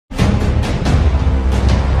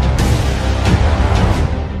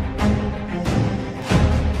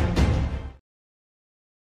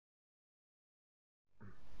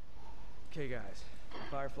Okay, guys. The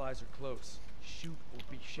Fireflies are close. Shoot or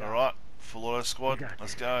be shot. Alright, full auto squad,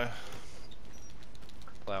 let's go.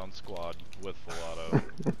 Clown squad with full auto.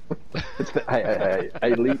 It's the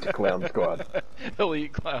elite clown squad.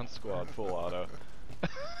 Elite clown squad, full auto.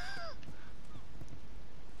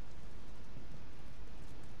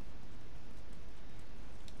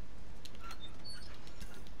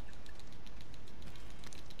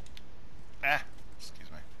 Ah, excuse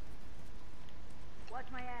me. Watch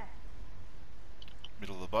my ass.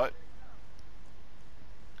 Middle of the boat.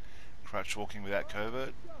 Crouch walking without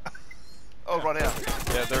covert. Oh, right out.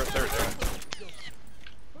 Yeah, they're down.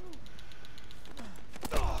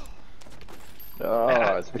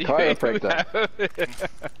 Oh, it's the chiropractor.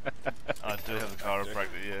 I do have the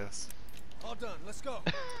chiropractor, yes. All done. Let's go.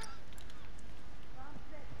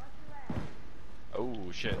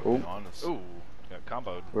 Oh shit. Ooh. Behind us. Ooh, got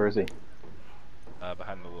comboed. Where is he?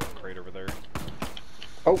 Behind the little crate over there.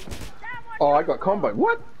 Oh, oh, I got combo.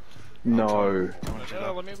 What? No.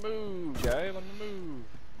 Oh, let me move, guy. Let me move.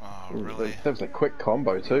 Oh, Ooh, really? That was a quick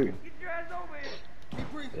combo too.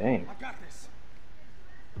 Dang. I got this.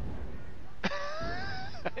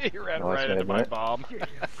 He ran Nice, right into my mate. bomb. Wait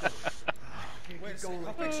a second.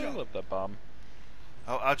 I'll fix I you up. love that bomb.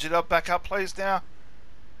 Oh, Arjita, back up please now.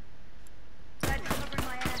 Guys are covering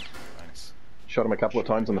my ass. Thanks. Shot him a couple of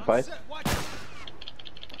times in the face. Set. Watch it.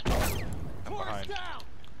 I'm behind. Down.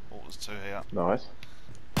 Oh, there's two here. Nice.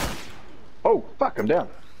 Oh, fuck, I'm down.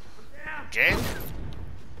 Again?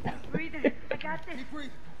 Breathing. I got this. Keep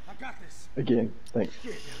breathing. I got this. Again, thanks.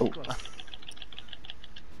 Oh.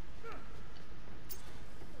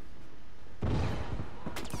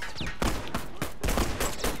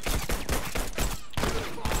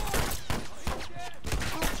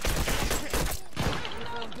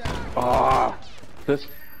 Ah, this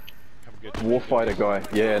Have a good warfighter guy.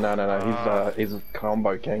 Yeah, no. He's a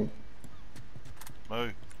combo king.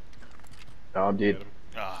 Move. Oh, I'm dead.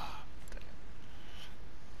 Ah,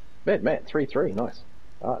 Matt, 3-3, nice.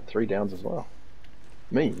 Ah, 3 downs as well.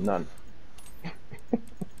 Me, none.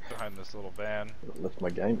 behind this little van. Lift my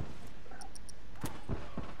game.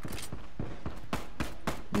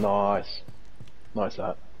 Nice. Nice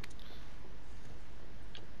that.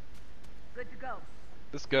 Good to go.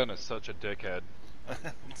 This gun is such a dickhead.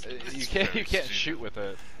 It's You very can't stupid. shoot with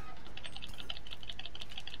it.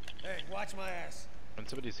 Hey, watch my ass. When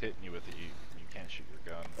somebody's hitting you with it, you can't shoot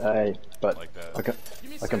your gun. Hey, but Like that.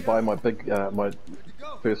 I can buy my big my Good to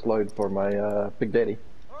go. first load for my Big Daddy.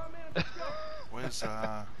 All right, man. Let's go. Where's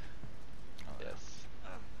Yes.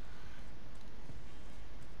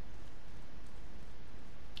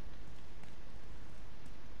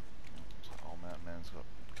 old Mountain Man's got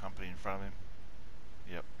company in front of him.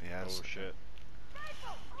 Yep, he has. Oh shit.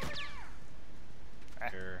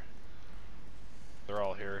 Here. They're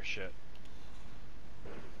all here. Shit.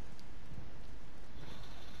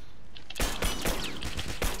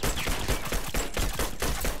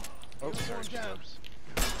 Oh, sorry, Jobs.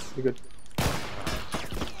 You good?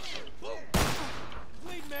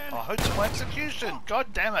 Bleed, man. Oh, hotel execution! God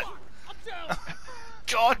damn it! I'm down.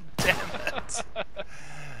 God damn it!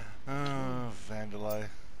 Oh, Vandelay.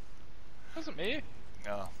 Wasn't me.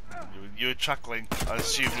 Oh, you were chuckling. I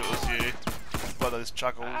assumed it was you. By those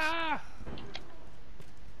chuckles. Ah!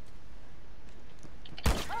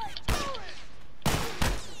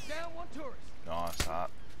 Down one tourist. Nice,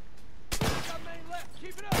 Hart. Got main left.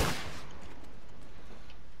 Keep it up.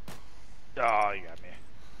 Oh, you got me.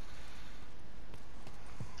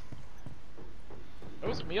 It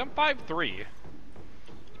wasn't me. I'm 5'3".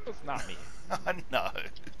 It's not me. I know.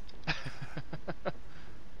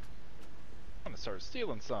 I'm gonna start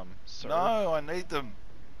stealing some, sir. No, I need them.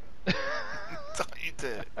 Don't you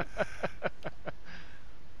dare.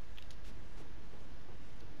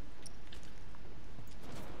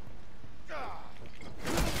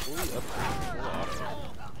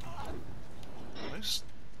 Who's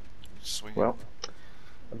swinging? Well,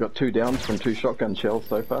 I've got 2 downs from 2 shotgun shells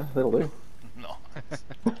so far. That'll do. Nice.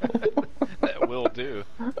 That will do.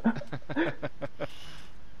 Let's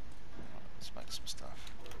make some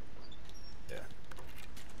stuff. Yeah.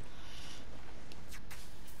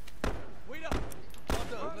 Wait up. All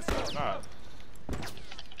done. Let's go. Alright.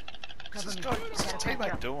 What's this guy, what's his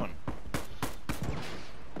teammate doing?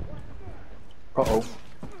 Uh-oh.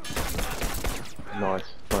 Nice.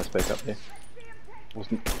 Nice backup there.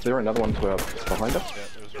 Wasn't there another one to our behind us? Yeah,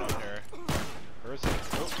 there's one here. Where is he?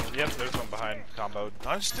 Oh, yep, there's one behind comboed.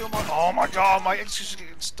 Don't steal my. Oh my god, my execution's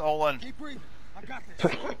getting stolen. Keep breathing. I got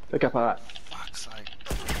this. Pick up Art. Fuck's sake.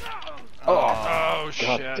 Oh, Oh, God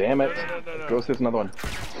shit. damn it. No. Of course there's another one.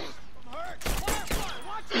 I'm hurt.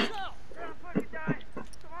 Watch yourself. Don't fucking die. Come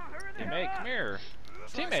on, hurry the Hey, hell mate, up.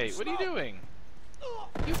 Teammate, what are you doing?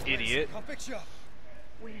 You idiot. I'll fix you up.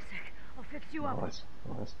 Wait a sec. I'll fix you up. Nice,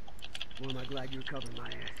 nice. Well, am I glad you're covering my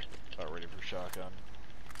ass. About ready for shotgun.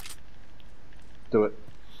 Do it.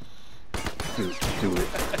 Do it.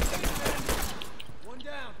 One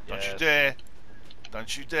down. Don't you Yes. dare.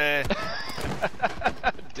 Don't you dare.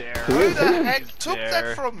 Dare. Who Who is the it? heck took Dare.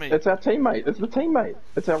 that from me? It's our teammate. It's the teammate.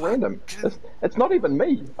 It's our random. It's not even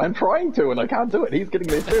me. I'm trying to and I can't do it. He's getting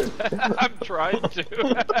there too. I'm trying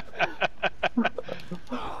to.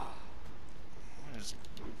 Just-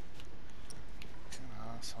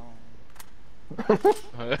 asshole.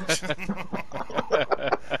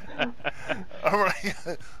 Alright,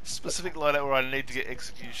 specific loadout where I need to get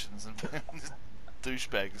executions and this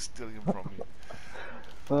douchebag is stealing them from me.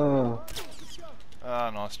 Oh, Ah,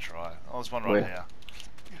 nice try. I was one right Where? here.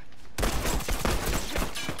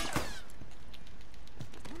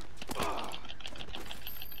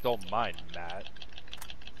 Don't mind Matt.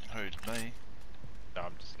 Who'd me? No,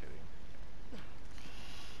 I'm just kidding.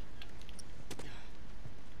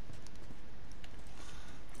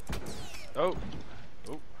 Oh.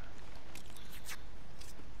 Oh.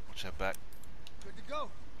 Watch out back. Good to go.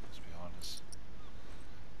 It's behind us.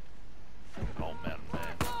 Old mountain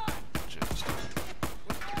man. Jeez.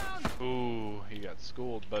 Ooh, he got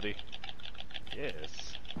schooled, buddy.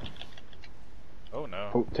 Yes. Oh no.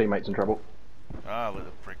 oh, teammate's in trouble. Ah, let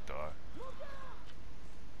the prick die.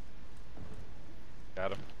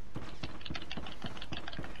 Got him.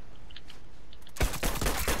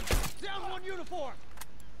 Down one uniform.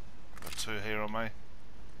 Got two here on me.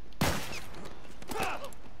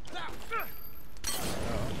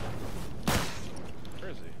 Where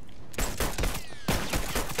is he?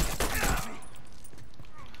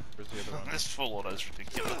 Where's the other one? This full auto's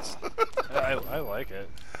ridiculous. I like it.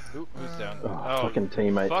 Ooh, who's down? Oh, fucking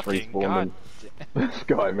teammates fucking respawned. God. This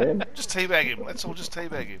guy, man. Just teabag him. Let's all just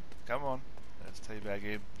teabag him. Come on. Let's teabag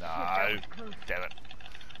him. No. Damn it.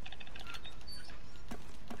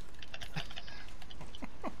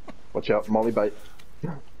 Watch out, molly bait.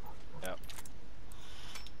 Yep. Come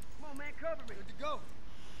on, man, cover me. Good to go.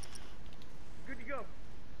 Good to go.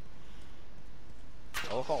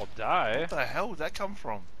 Well, if I'll die. What the hell did that come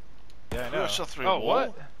from? Yeah, I We know. got shot through oh, a wall.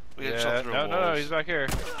 what? We got Yeah, shot through no, a no, wall. no, he's back here.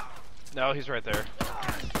 No, he's right there.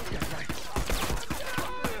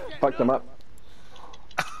 Fucked him up.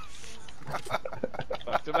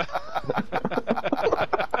 Fucked him up.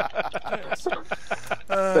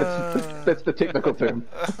 That's the technical term.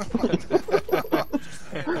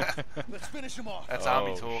 Let's finish him off. That's Oh,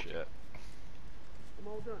 army talk. shit. I'm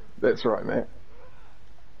all done. That's right, man.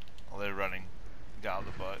 Oh, they're running. Get out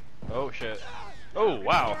of the boat. Oh shit. Oh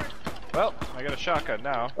wow. Well, I got a shotgun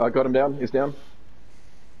now. I got him down. He's down.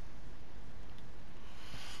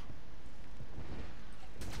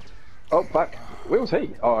 Oh fuck! Where was he?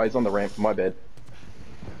 Oh, he's on the ramp. My bad.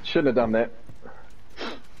 Shouldn't have done that.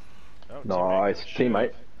 Oh, Nice teammate.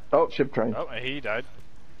 teammate. Oh, ship train. Oh, he died.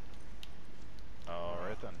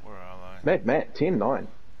 Alright then. Where are Matt, 10-9.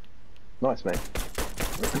 Nice, man.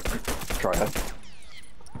 Try hard.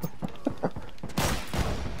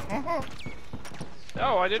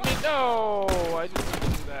 No, I didn't mean. No, I didn't mean to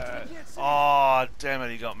do that. they? Oh, damn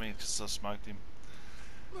it, he got me because I smoked him.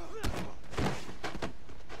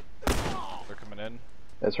 They're coming in.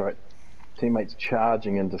 That's right. Teammates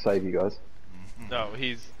charging in to save you guys. No,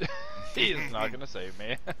 he's he is not gonna save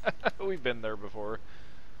me. We've been there before.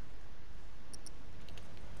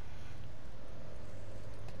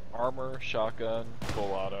 Armor, shotgun,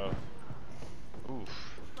 full auto. Oof.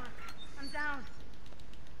 Fuck. I'm down.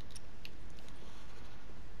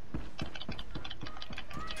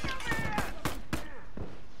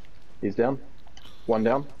 He's down. One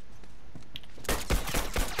down.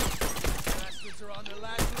 Bastards are on their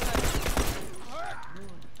last leg.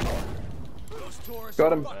 Those tourists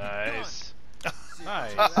Got him. are fucking Nice. done.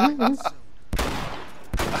 Nice. See you soon.